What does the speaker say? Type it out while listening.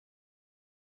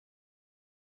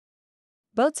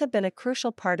Boats have been a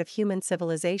crucial part of human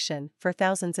civilization for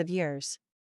thousands of years.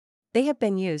 They have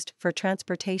been used for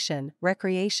transportation,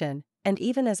 recreation, and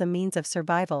even as a means of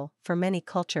survival for many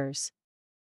cultures.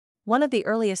 One of the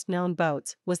earliest known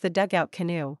boats was the dugout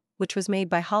canoe, which was made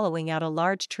by hollowing out a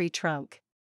large tree trunk.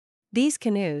 These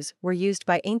canoes were used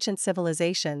by ancient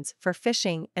civilizations for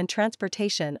fishing and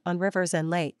transportation on rivers and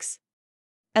lakes.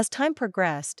 As time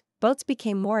progressed, boats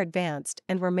became more advanced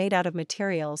and were made out of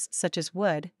materials such as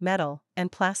wood, metal,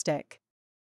 and plastic.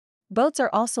 Boats are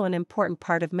also an important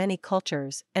part of many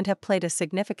cultures and have played a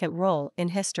significant role in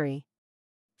history.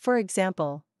 For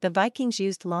example, the Vikings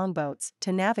used longboats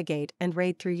to navigate and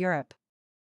raid through Europe.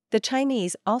 The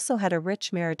Chinese also had a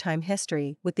rich maritime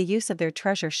history with the use of their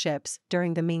treasure ships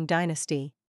during the Ming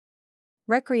Dynasty.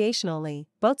 Recreationally,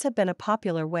 boats have been a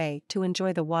popular way to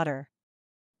enjoy the water.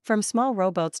 From small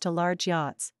rowboats to large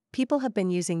yachts, people have been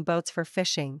using boats for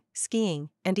fishing, skiing,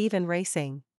 and even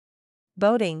racing.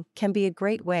 Boating can be a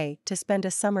great way to spend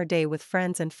a summer day with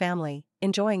friends and family,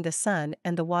 enjoying the sun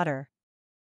and the water.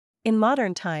 In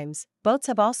modern times, boats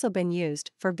have also been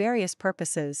used for various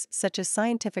purposes such as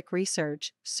scientific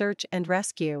research, search and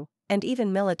rescue, and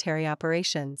even military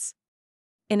operations.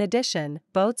 In addition,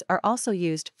 boats are also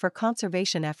used for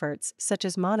conservation efforts such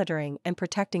as monitoring and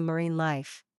protecting marine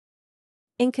life.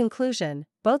 In conclusion,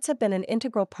 boats have been an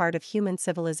integral part of human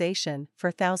civilization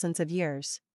for thousands of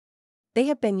years. They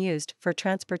have been used for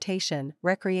transportation,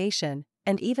 recreation,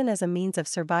 and even as a means of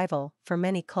survival for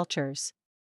many cultures.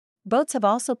 Boats have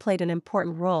also played an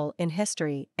important role in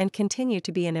history and continue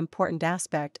to be an important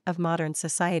aspect of modern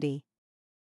society.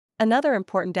 Another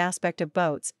important aspect of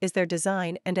boats is their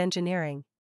design and engineering.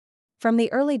 From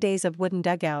the early days of wooden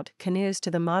dugout canoes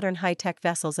to the modern high-tech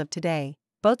vessels of today,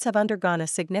 boats have undergone a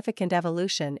significant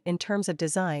evolution in terms of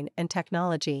design and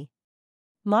technology.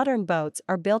 Modern boats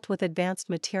are built with advanced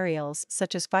materials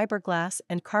such as fiberglass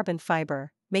and carbon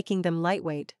fiber, making them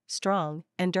lightweight, strong,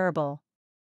 and durable.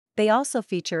 They also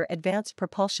feature advanced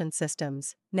propulsion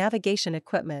systems, navigation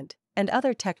equipment, and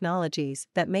other technologies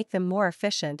that make them more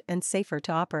efficient and safer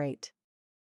to operate.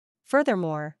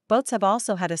 Furthermore, boats have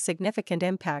also had a significant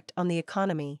impact on the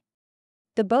economy.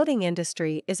 The boating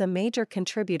industry is a major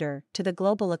contributor to the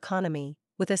global economy,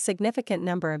 with a significant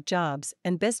number of jobs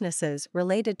and businesses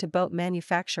related to boat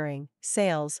manufacturing,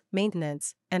 sales,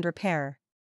 maintenance, and repair.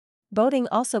 Boating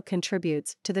also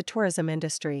contributes to the tourism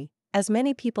industry, as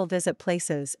many people visit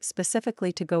places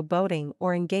specifically to go boating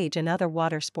or engage in other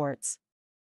water sports.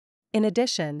 In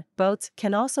addition, boats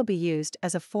can also be used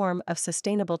as a form of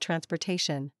sustainable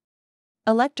transportation.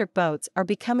 Electric boats are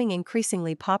becoming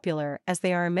increasingly popular as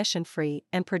they are emission-free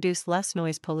and produce less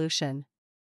noise pollution.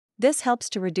 This helps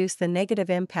to reduce the negative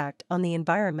impact on the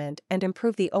environment and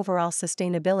improve the overall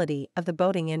sustainability of the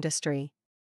boating industry.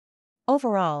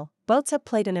 Overall, boats have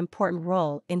played an important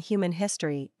role in human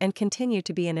history and continue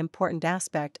to be an important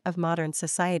aspect of modern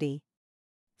society.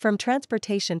 From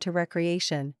transportation to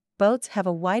recreation, boats have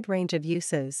a wide range of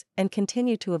uses and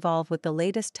continue to evolve with the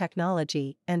latest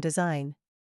technology and design.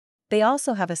 They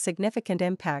also have a significant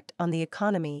impact on the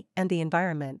economy and the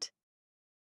environment.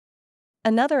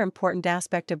 Another important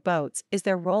aspect of boats is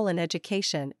their role in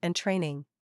education and training.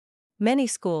 Many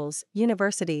schools,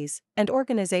 universities, and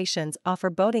organizations offer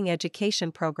boating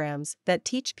education programs that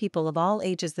teach people of all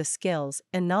ages the skills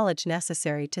and knowledge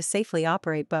necessary to safely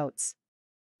operate boats.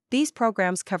 These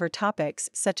programs cover topics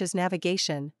such as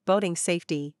navigation, boating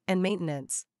safety, and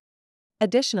maintenance.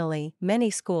 Additionally,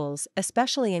 many schools,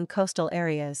 especially in coastal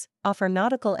areas, offer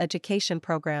nautical education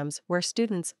programs where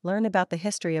students learn about the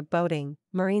history of boating,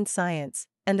 marine science,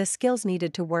 and the skills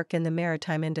needed to work in the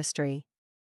maritime industry.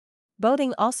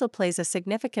 Boating also plays a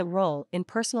significant role in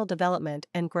personal development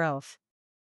and growth.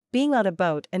 Being on a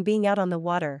boat and being out on the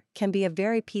water can be a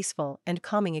very peaceful and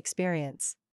calming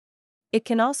experience. It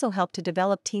can also help to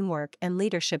develop teamwork and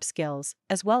leadership skills,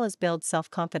 as well as build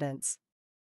self-confidence.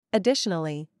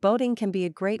 Additionally, boating can be a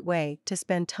great way to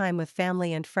spend time with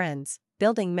family and friends,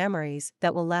 building memories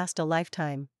that will last a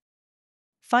lifetime.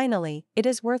 Finally, it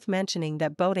is worth mentioning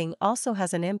that boating also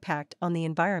has an impact on the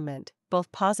environment,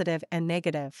 both positive and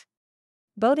negative.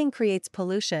 Boating creates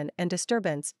pollution and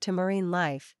disturbance to marine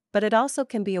life, but it also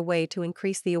can be a way to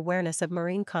increase the awareness of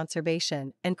marine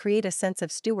conservation and create a sense of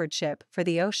stewardship for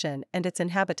the ocean and its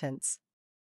inhabitants.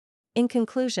 In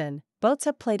conclusion, boats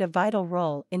have played a vital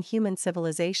role in human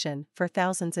civilization for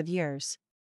thousands of years.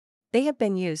 They have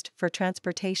been used for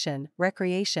transportation,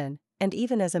 recreation, and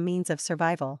even as a means of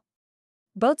survival.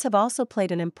 Boats have also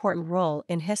played an important role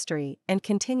in history and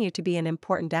continue to be an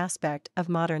important aspect of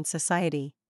modern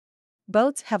society.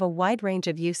 Boats have a wide range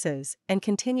of uses and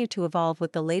continue to evolve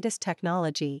with the latest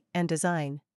technology and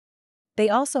design. They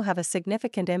also have a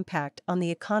significant impact on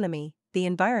the economy, the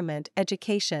environment,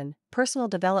 education, personal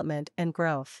development, and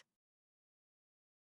growth.